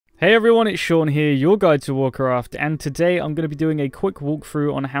Hey everyone, it's Sean here, your guide to Warcraft, and today I'm going to be doing a quick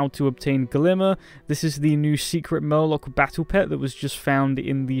walkthrough on how to obtain Glimr. This is the new secret Murloc battle pet that was just found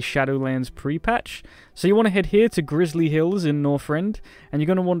in the Shadowlands pre-patch. So you want to head here to Grizzly Hills in Northrend, and you're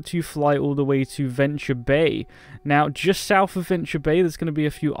going to want to fly all the way to Venture Bay. Now, just south of Venture Bay, there's going to be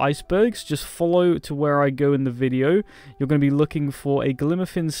a few icebergs. Just follow to where I go in the video. You're going to be looking for a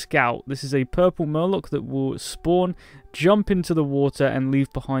Glimmerfin scout. This is a purple Murloc that will spawn, jump into the water, and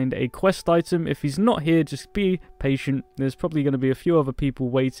leave behind a quest item. If he's not here, just be patient. There's probably going to be a few other people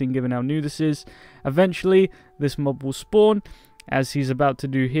waiting, given how new this is. Eventually, this mob will spawn, as he's about to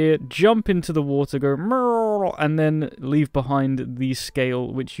do here. Jump into the water, go Murloc, and then leave behind the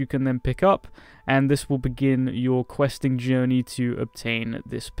scale, which you can then pick up, and this will begin your questing journey to obtain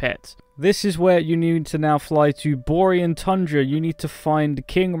this pet. This is where you need to now fly to Borean Tundra. You need to find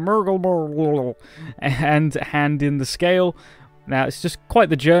King Murloc and hand in the scale. Now, it's just quite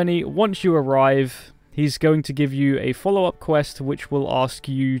the journey. Once you arrive, he's going to give you a follow-up quest which will ask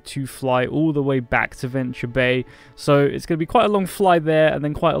you to fly all the way back to Venture Bay. So it's going to be quite a long fly there and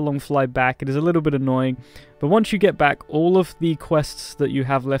then quite a long fly back. It is a little bit annoying. But once you get back, all of the quests that you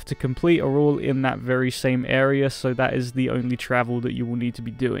have left to complete are all in that very same area. So that is the only travel that you will need to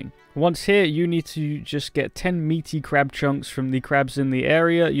be doing. Once here, you need to just get 10 meaty crab chunks from the crabs in the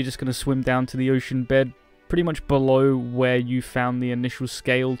area. You're just going to swim down to the ocean bed, pretty much below where you found the initial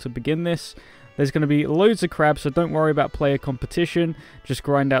scale to begin this. There's going to be loads of crabs, so don't worry about player competition. Just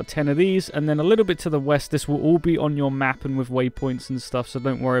grind out 10 of these, and then a little bit to the west, this will all be on your map and with waypoints and stuff, so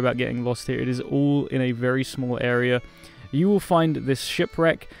don't worry about getting lost here. It is all in a very small area. You will find this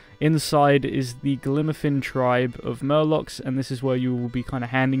shipwreck. Inside is the Glimmerfin tribe of Murlocs, and this is where you will be kind of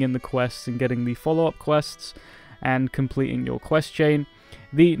handing in the quests and getting the follow-up quests and completing your quest chain.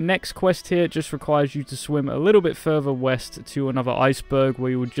 The next quest here just requires you to swim a little bit further west to another iceberg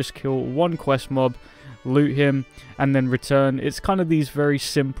where you would just kill one quest mob, loot him, and then return. It's kind of these very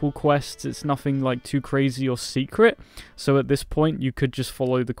simple quests. It's nothing like too crazy or secret. So at this point, you could just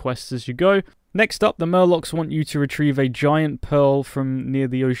follow the quests as you go. Next up, the Murlocs want you to retrieve a giant pearl from near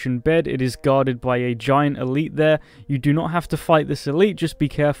the ocean bed. It is guarded by a giant elite there. You do not have to fight this elite, just be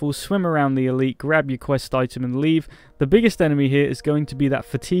careful, swim around the elite, grab your quest item and leave. The biggest enemy here is going to be that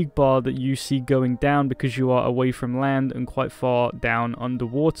fatigue bar that you see going down because you are away from land and quite far down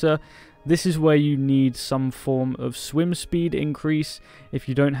underwater. This is where you need some form of swim speed increase. If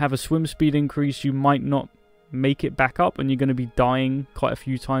you don't have a swim speed increase, you might not make it back up and you're going to be dying quite a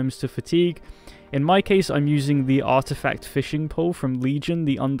few times to fatigue. In my case, I'm using the artifact fishing pole from Legion,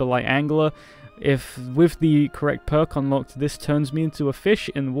 the Underlight Angler. If with the correct perk unlocked, this turns me into a fish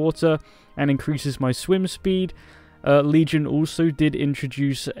in water and increases my swim speed. Legion also did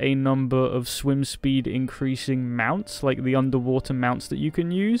introduce a number of swim speed increasing mounts, like the underwater mounts that you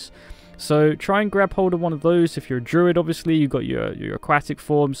can use. So try and grab hold of one of those. If you're a druid, obviously, you've got your aquatic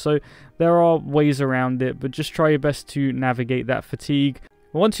form, so there are ways around it, but just try your best to navigate that fatigue.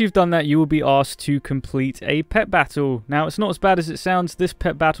 Once you've done that, you will be asked to complete a pet battle. Now, it's not as bad as it sounds. This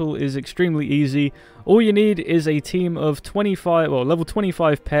pet battle is extremely easy. All you need is a team of 25, well, level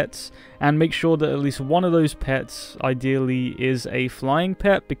 25 pets, and make sure that at least one of those pets, ideally, is a flying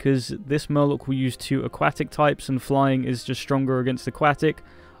pet, because this Murloc will use 2 aquatic types, and flying is just stronger against aquatic.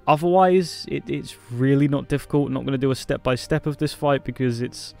 Otherwise, it's really not difficult. I'm not going to do a step-by-step of this fight because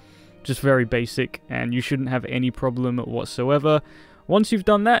it's just very basic and you shouldn't have any problem whatsoever. Once you've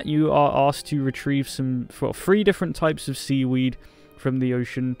done that, you are asked to retrieve 3 different types of seaweed from the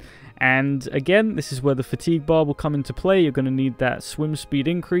ocean. And again, this is where the fatigue bar will come into play. You're going to need that swim speed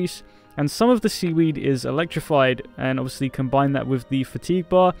increase. And some of the seaweed is electrified, and obviously combine that with the fatigue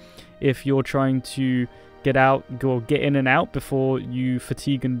bar if you're trying to get in and out before you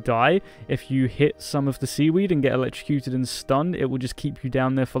fatigue and die. If you hit some of the seaweed and get electrocuted and stunned, it will just keep you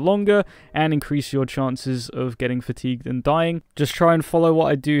down there for longer and increase your chances of getting fatigued and dying. Just try and follow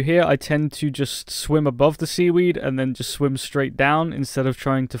what I do here. I tend to just swim above the seaweed and then just swim straight down instead of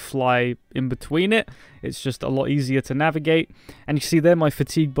trying to fly in between it. It's just a lot easier to navigate. And you see there my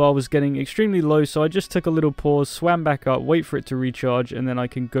fatigue bar was getting extremely low, so I just took a little pause, swam back up, wait for it to recharge, and then I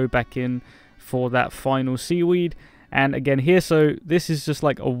can go back in for that final seaweed. And again here, so this is just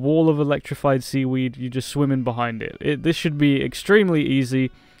like a wall of electrified seaweed. You just swim in behind it. This should be extremely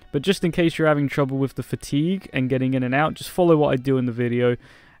easy, but just in case you're having trouble with the fatigue and getting in and out, just follow what I do in the video.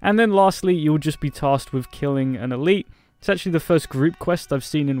 And then lastly, you'll just be tasked with killing an elite. It's actually the first group quest I've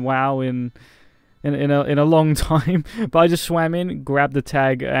seen in WoW in a long time, but I just swam in, grabbed the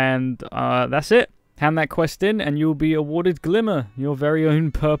tag, and that's it. Hand that quest in and you'll be awarded Glimr, your very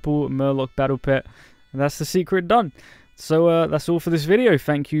own purple Murloc battle pet. And that's the secret done. So that's all for this video.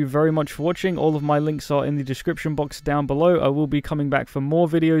 Thank you very much for watching. All of my links are in the description box down below. I will be coming back for more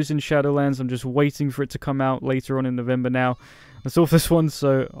videos in Shadowlands. I'm just waiting for it to come out later on in November now. That's all for this one,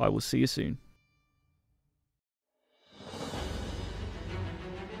 so I will see you soon.